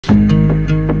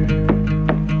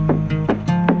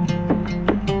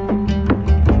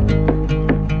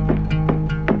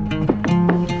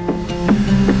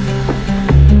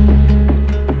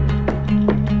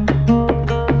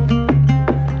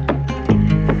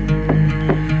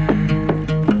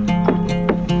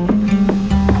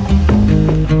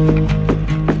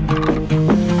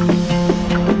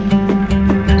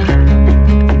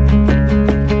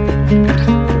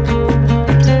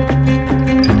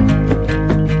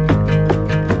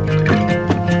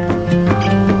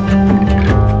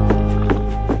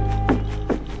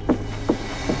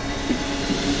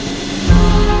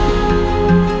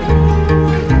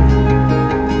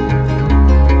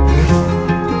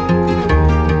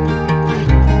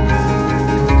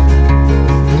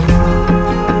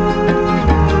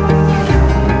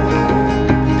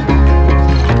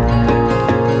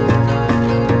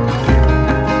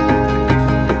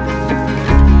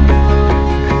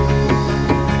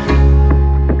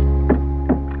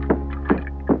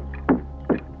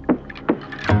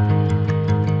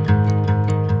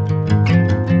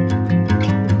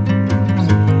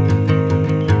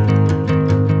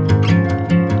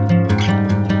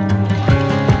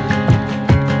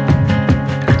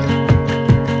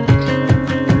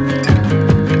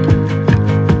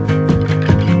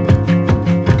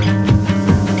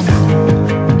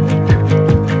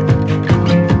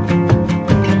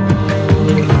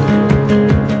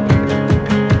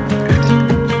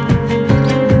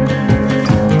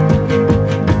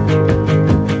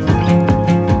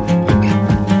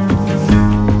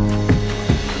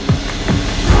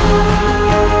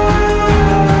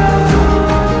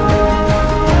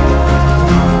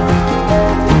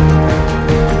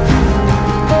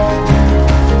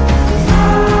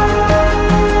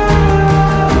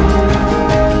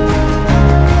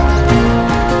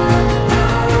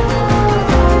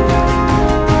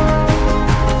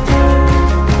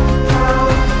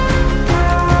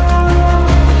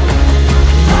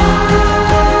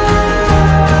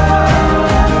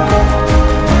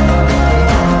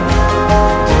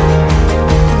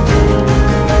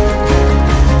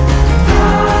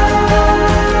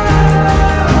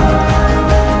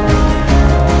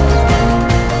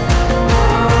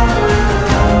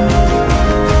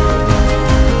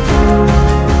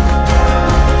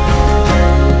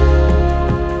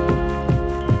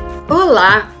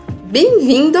Olá,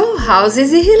 bem-vindo ao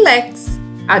Houses e Relax.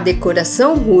 A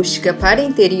decoração rústica para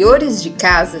interiores de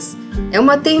casas é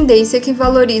uma tendência que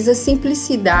valoriza a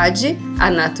simplicidade, a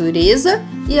natureza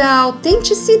e a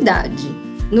autenticidade.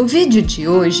 No vídeo de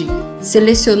hoje,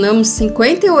 selecionamos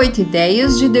 58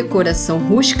 ideias de decoração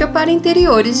rústica para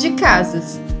interiores de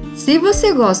casas. Se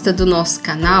você gosta do nosso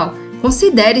canal,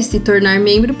 considere se tornar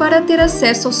membro para ter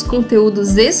acesso aos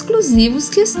conteúdos exclusivos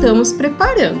que estamos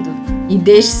preparando. E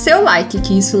deixe seu like,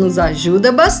 que isso nos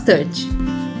ajuda bastante.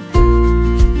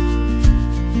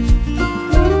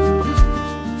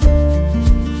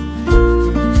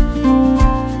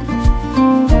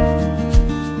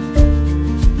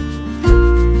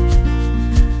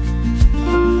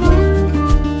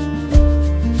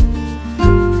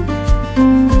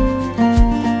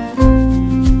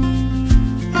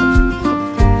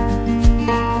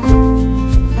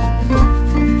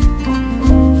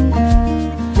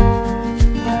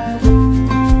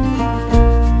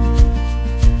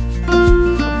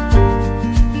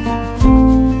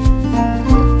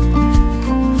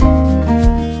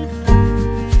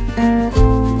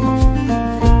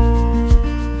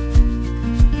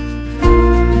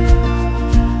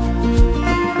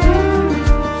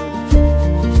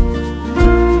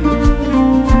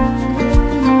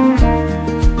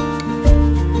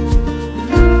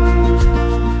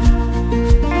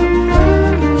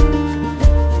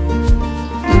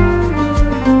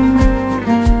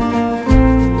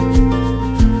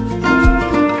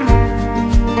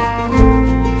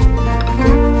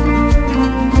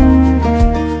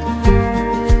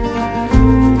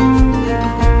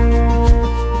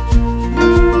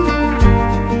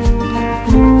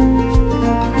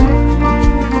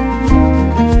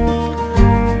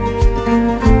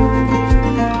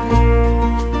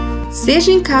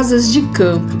 Seja em casas de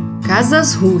campo,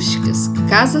 casas rústicas,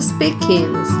 casas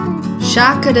pequenas,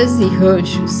 chácaras e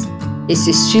ranchos,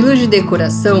 esse estilo de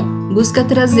decoração busca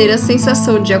trazer a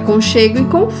sensação de aconchego e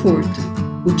conforto,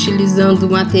 utilizando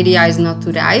materiais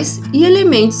naturais e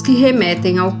elementos que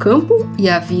remetem ao campo e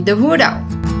à vida rural.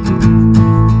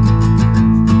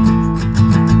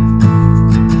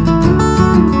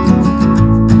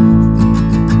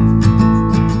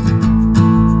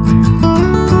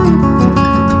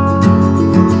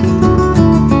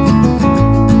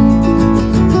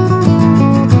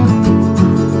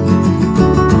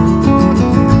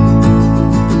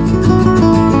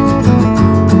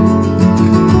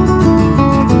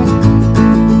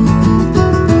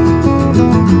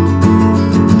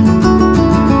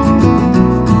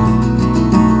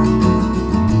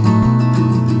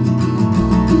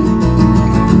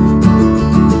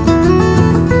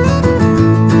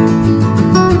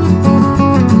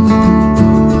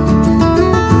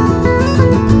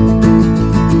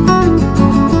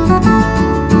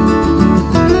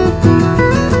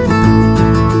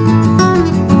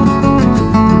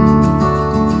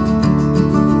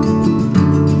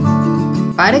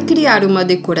 Para criar uma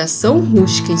decoração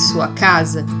rústica em sua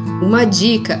casa, uma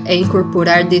dica é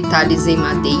incorporar detalhes em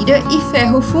madeira e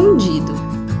ferro fundido,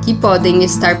 que podem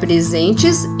estar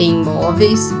presentes em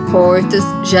móveis, portas,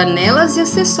 janelas e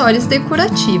acessórios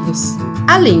decorativos.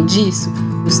 Além disso,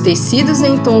 os tecidos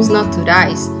em tons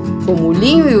naturais, como o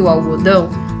linho e o algodão,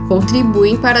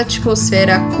 contribuem para a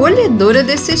atmosfera acolhedora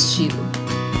desse estilo.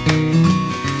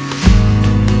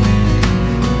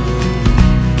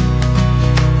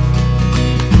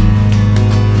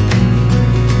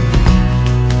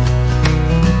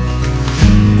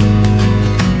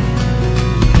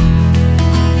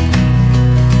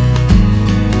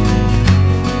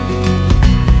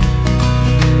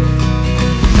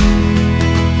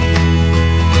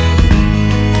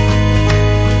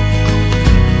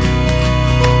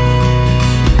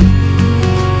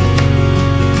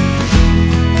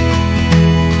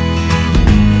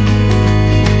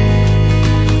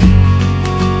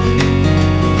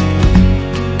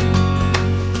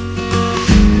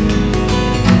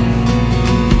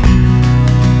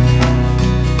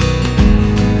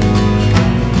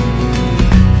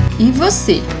 E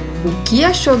você, o que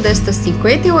achou destas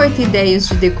 58 ideias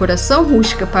de decoração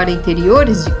rústica para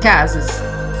interiores de casas?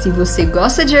 Se você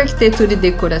gosta de arquitetura e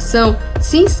decoração,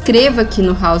 se inscreva aqui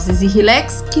no Houses e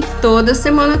Relax, que toda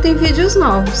semana tem vídeos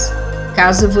novos.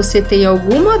 Caso você tenha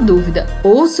alguma dúvida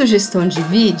ou sugestão de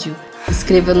vídeo,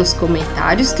 escreva nos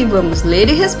comentários que vamos ler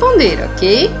e responder,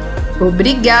 ok?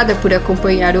 Obrigada por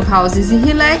acompanhar o Houses e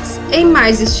Relax em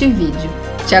mais este vídeo.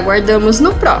 Te aguardamos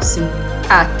no próximo.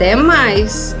 Até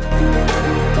mais!